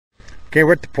Okay,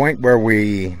 we're at the point where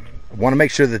we want to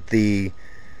make sure that the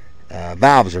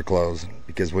valves are closed,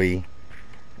 because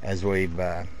as we've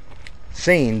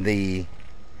seen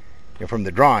from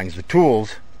the drawings, the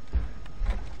tools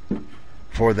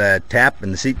for the tap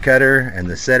and the seat cutter and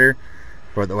the setter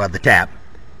for the tap,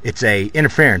 it's a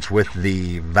interference with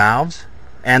the valves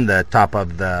and the top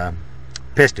of the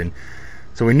piston.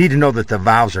 So we need to know that the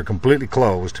valves are completely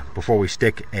closed before we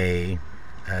stick a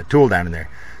tool down in there.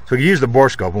 So we use the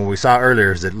borescope, and what we saw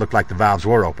earlier is that it looked like the valves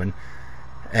were open.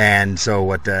 And so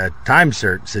what time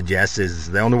cert suggests is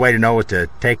the only way to know is to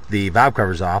take the valve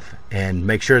covers off and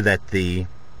make sure that the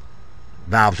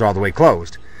valves are all the way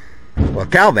closed. Well,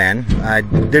 Calvan, I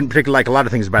didn't particularly like a lot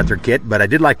of things about their kit, but I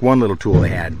did like one little tool they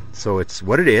had. So it's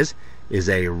what it is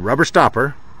a rubber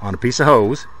stopper on a piece of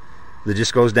hose that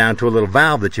just goes down to a little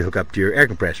valve that you hook up to your air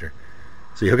compressor.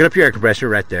 So you hook it up to your air compressor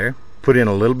right there, put in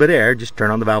a little bit of air, just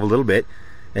turn on the valve a little bit,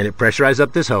 and it pressurizes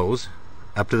up this hose,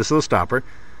 up to this little stopper,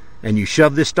 and you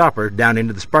shove this stopper down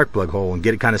into the spark plug hole and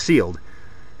get it kind of sealed,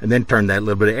 and then turn that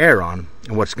little bit of air on.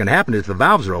 And what's going to happen is the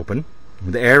valves are open,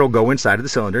 the air will go inside of the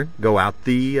cylinder, go out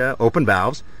the open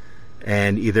valves,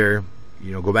 and either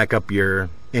go back up your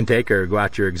intake or go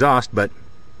out your exhaust, but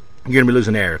you're going to be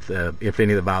losing air if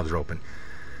any of the valves are open.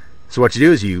 So what you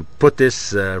do is you put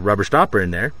this rubber stopper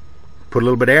in there, put a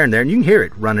little bit of air in there, and you can hear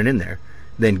it running in there.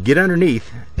 Then get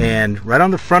underneath, and right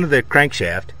on the front of the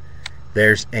crankshaft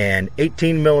there's an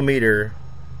 18 millimeter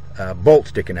bolt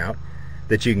sticking out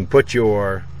that you can put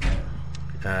your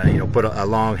put a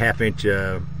long half-inch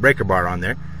breaker bar on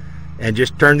there, and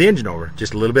just turn the engine over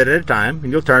just a little bit at a time,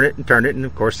 and you'll turn it, and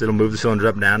of course it'll move the cylinders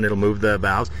up and down, it'll move the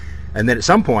valves, and then at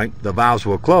some point the valves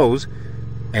will close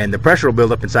and the pressure will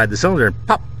build up inside the cylinder and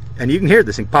pop, and you can hear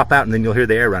this thing pop out, and then you'll hear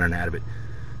the air running out of it.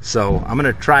 So I'm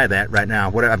going to try that right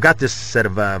now. I've got this set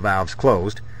of valves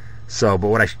closed, but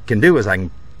what I can do is I can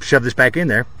shove this back in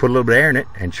there, put a little bit of air in it,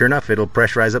 and sure enough it'll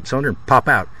pressurize up the cylinder and pop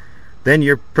out. Then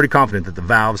you're pretty confident that the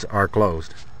valves are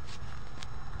closed.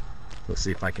 Let's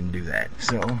see if I can do that.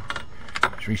 So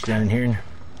just reach down in here and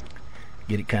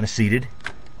get it kind of seated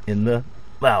in the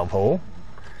valve hole.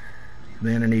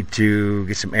 Then I need to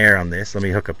get some air on this. Let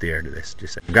me hook up the air to this.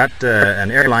 I've got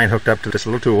an air line hooked up to this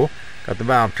little tool, got the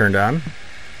valve turned on.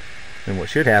 And what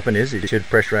should happen is it should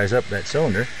pressurize up that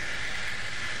cylinder,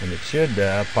 and it should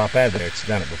pop out of there. It's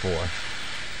done it before.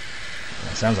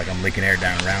 It sounds like I'm leaking air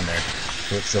down around there.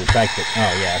 So it's so tight that,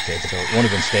 oh yeah, okay, so it won't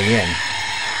even stay in.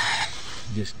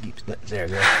 It just keeps, there.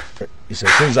 So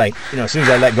as soon as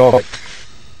I let go of it,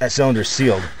 that cylinder's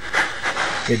sealed.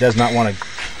 It does not want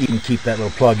to even keep that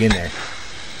little plug in there.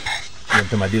 Every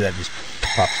time I do that, it just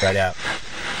pops right out.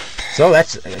 So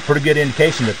that's a pretty good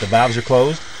indication that the valves are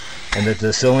closed and that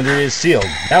the cylinder is sealed.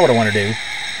 Now what I want to do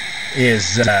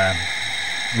is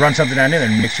run something down in there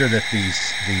and make sure that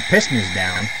the piston is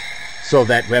down, so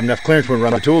that we have enough clearance when we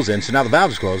run the tools in. So now the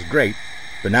valve is closed, great.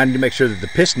 But now I need to make sure that the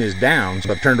piston is down,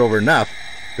 so I've turned over enough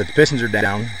that the pistons are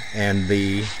down and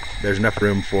there's enough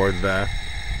room for the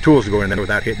tools to go in there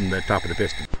without hitting the top of the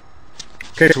piston.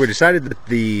 Okay, so we decided that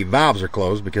the valves are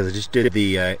closed because I just did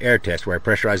the air test where I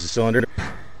pressurized the cylinder,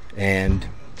 and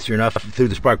sure enough, through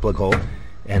the spark plug hole,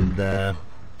 and the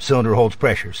cylinder holds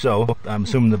pressure. So I'm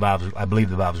assuming I believe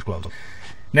the valves are closed.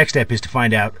 Next step is to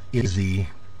find out, is the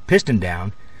piston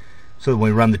down, so that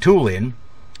when we run the tool in,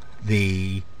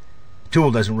 the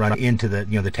tool doesn't run into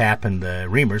the tap and the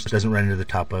reamers, doesn't run into the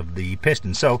top of the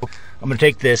piston. So I'm going to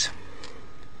take this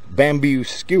bamboo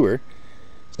skewer.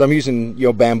 So I'm using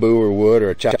bamboo or wood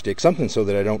or a chopstick, something so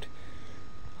that I don't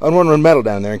want to run metal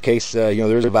down there in case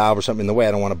there's a valve or something in the way.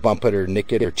 I don't want to bump it or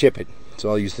nick it or chip it. So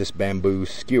I'll use this bamboo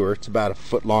skewer. It's about a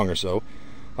foot long or so.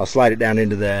 I'll slide it down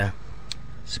into the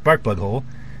spark plug hole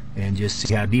and just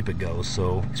see how deep it goes.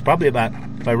 So it's probably about,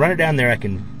 if I run it down there,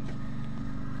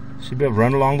 should be able to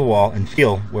run along the wall and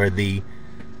feel where the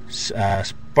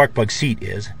spark plug seat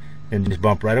is, and just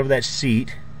bump right over that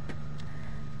seat.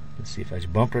 Let's see, if I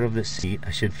just bump right over the seat,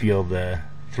 I should feel the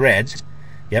threads.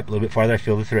 Yep, a little bit farther I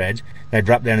feel the threads. Then I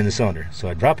drop down in the cylinder. So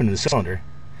I drop into the cylinder,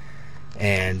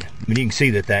 and you can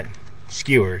see that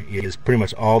skewer is pretty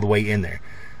much all the way in there.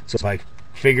 So if I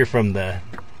figure from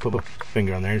put my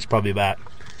finger on there, it's probably about,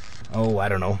 I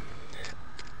don't know,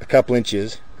 a couple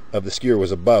inches of the skewer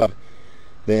was above.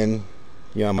 Then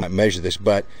I might measure this,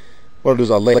 but what I'll do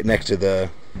is I'll lay it next to the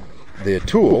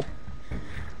tool,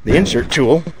 the insert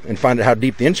tool, and find out how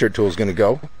deep the insert tool is going to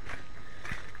go,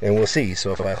 and we'll see.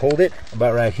 So if I hold it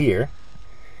about right here,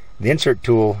 the insert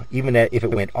tool, even if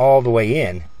it went all the way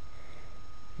in,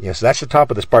 so that's the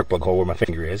top of the spark plug hole where my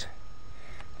finger is.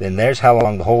 Then there's how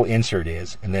long the whole insert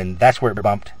is, and then that's where it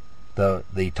bumped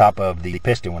the top of the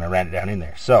piston when I ran it down in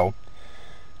there. So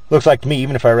looks like to me,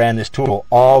 even if I ran this tool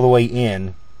all the way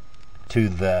in to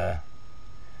the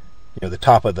the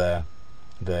top of the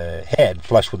head,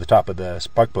 flush with the top of the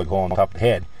spark plug hole on the top of the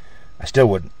head, I still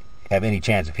wouldn't have any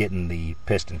chance of hitting the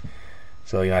piston.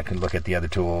 So I can look at the other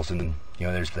tools, and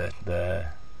there's the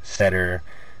setter,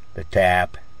 the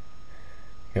tap.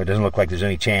 It doesn't look like there's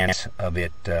any chance of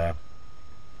it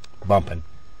bumping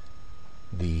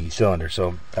the cylinder,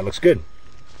 so that looks good.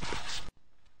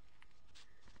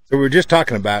 So we were just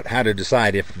talking about how to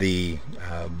decide if the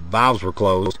valves were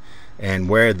closed and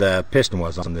where the piston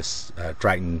was on this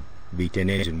Triton V10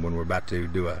 engine when we're about to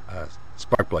do a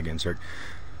spark plug insert.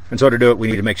 And so to do it, we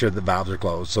need to make sure that the valves are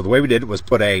closed. So the way we did it was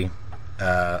put a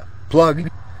plug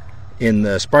in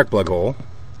the spark plug hole,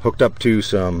 hooked up to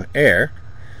some air,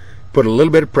 put a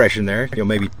little bit of pressure in there,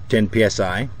 maybe 10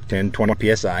 psi, 10,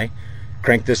 20 psi,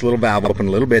 crank this little valve open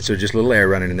a little bit so just a little air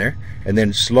running in there, and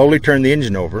then slowly turn the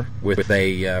engine over with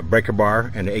a breaker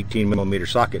bar and an 18mm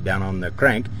socket down on the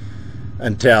crank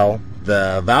until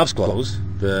the valves close,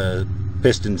 the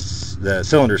pistons, the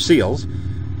cylinder seals,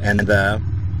 and the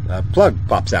plug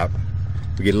pops out.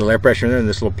 We get a little air pressure in there, and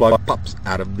this little plug pops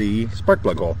out of the spark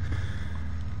plug hole.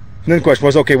 And then the question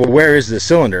was, okay, well, where is the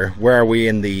cylinder? Where are we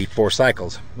in the 4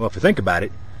 cycles? Well, if you think about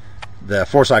it, the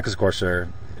 4 cycles, of course, are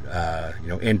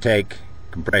intake,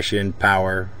 compression,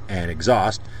 power, and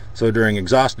exhaust. So during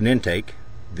exhaust and intake,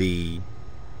 the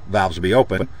valves will be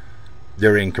open.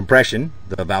 During compression,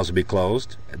 the valves will be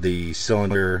closed. The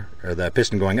cylinder or the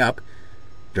piston going up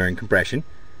during compression,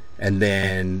 and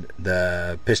then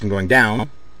the piston going down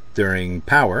during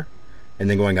power, and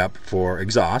then going up for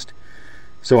exhaust.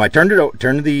 So I turned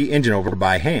the engine over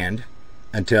by hand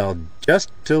until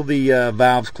the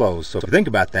valves close. So if you think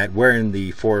about that, where in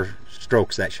the 4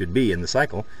 strokes that should be in the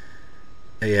cycle,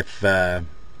 if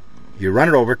you run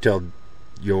it over till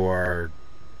your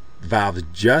valves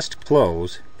just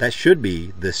close, that should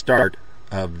be the start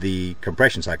of the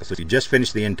compression cycle. So you just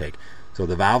finished the intake. So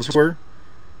the valves were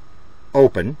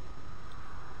open,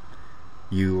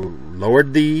 you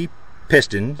lowered the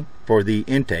piston for the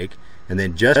intake, and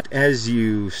then just as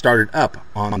you started up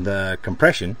on the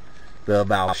compression, the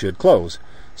valve should close.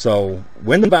 So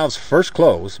when the valves first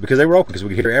closed, because they were open, because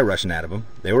we could hear air rushing out of them,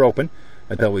 they were open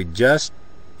until we just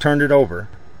turned it over,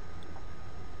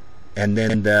 and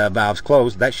then the valves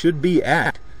closed. That should be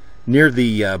at near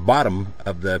the bottom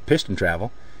of the piston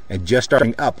travel and just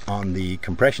starting up on the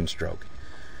compression stroke.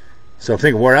 So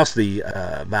think of where else the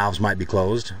valves might be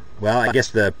closed. Well, I guess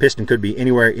the piston could be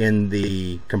anywhere in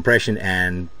the compression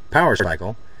and power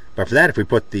cycle, but for that, if we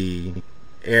put the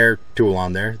air tool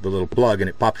on there, the little plug, and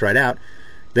it pops right out,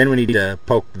 then we need to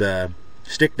poke the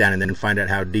stick down and then find out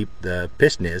how deep the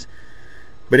piston is.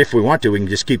 But if we want to, we can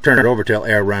just keep turning it over till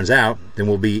air runs out. Then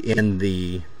we'll be in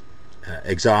the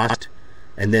exhaust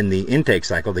and then the intake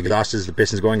cycle. The exhaust is the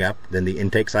pistons going up, then the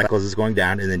intake cycle is going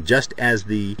down, and then just as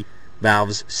the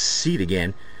valves seat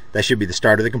again, that should be the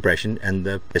start of the compression, and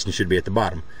the piston should be at the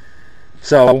bottom.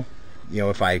 So,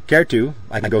 if I care to,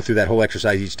 I can go through that whole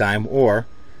exercise each time, or,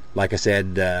 like I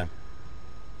said,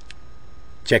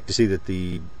 check to see that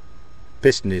the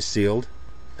piston is sealed,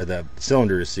 or the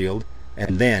cylinder is sealed,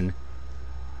 and then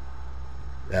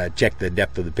check the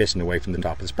depth of the piston away from the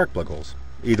top of the spark plug holes.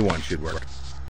 Either one should work.